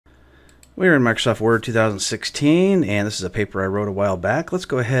We're in Microsoft Word 2016, and this is a paper I wrote a while back. Let's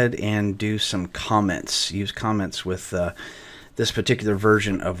go ahead and do some comments. Use comments with this particular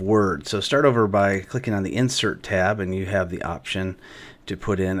version of Word. So start over by clicking on the Insert tab, and you have the option to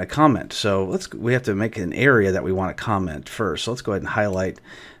put in a comment. So we have to make an area that we want to comment first. So let's go ahead and highlight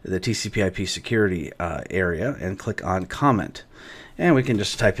the TCP/IP security area and click on Comment. And we can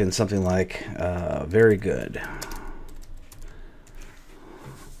just type in something like very good.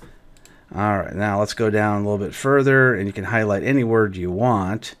 All right, now let's go down a little bit further, and you can highlight any word you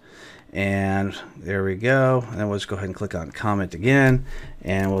want. And there we go. And then we'll just go ahead and click on Comment again,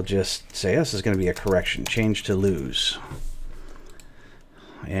 and we'll just say this is going to be a correction. Change to lose.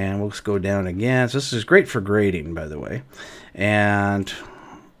 And we'll just go down again. So this is great for grading, by the way. And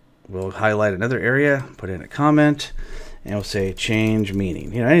we'll highlight another area, put in a comment, and we'll say change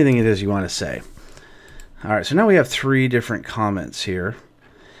meaning. You know, anything it is you want to say. All right, so now we have 3 different comments here.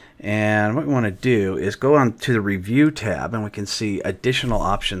 And what we want to do is go on to the Review tab, and we can see additional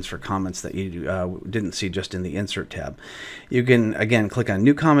options for comments that you didn't see just in the Insert tab. You can, again, click on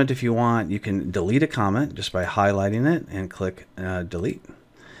New Comment if you want. You can delete a comment just by highlighting it and click Delete.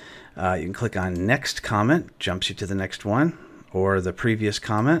 You can click on Next Comment, jumps you to the next one, or the previous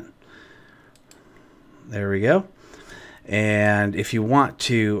comment. There we go. And if you want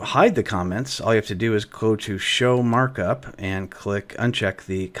to hide the comments, all you have to do is go to Show Markup and uncheck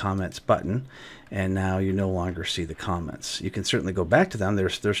the Comments button, and now you no longer see the comments. You can certainly go back to them. They're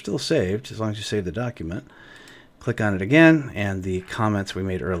still saved as long as you save the document. Click on it again, and the comments we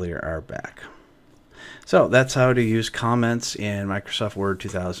made earlier are back. So that's how to use comments in Microsoft Word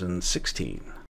 2016.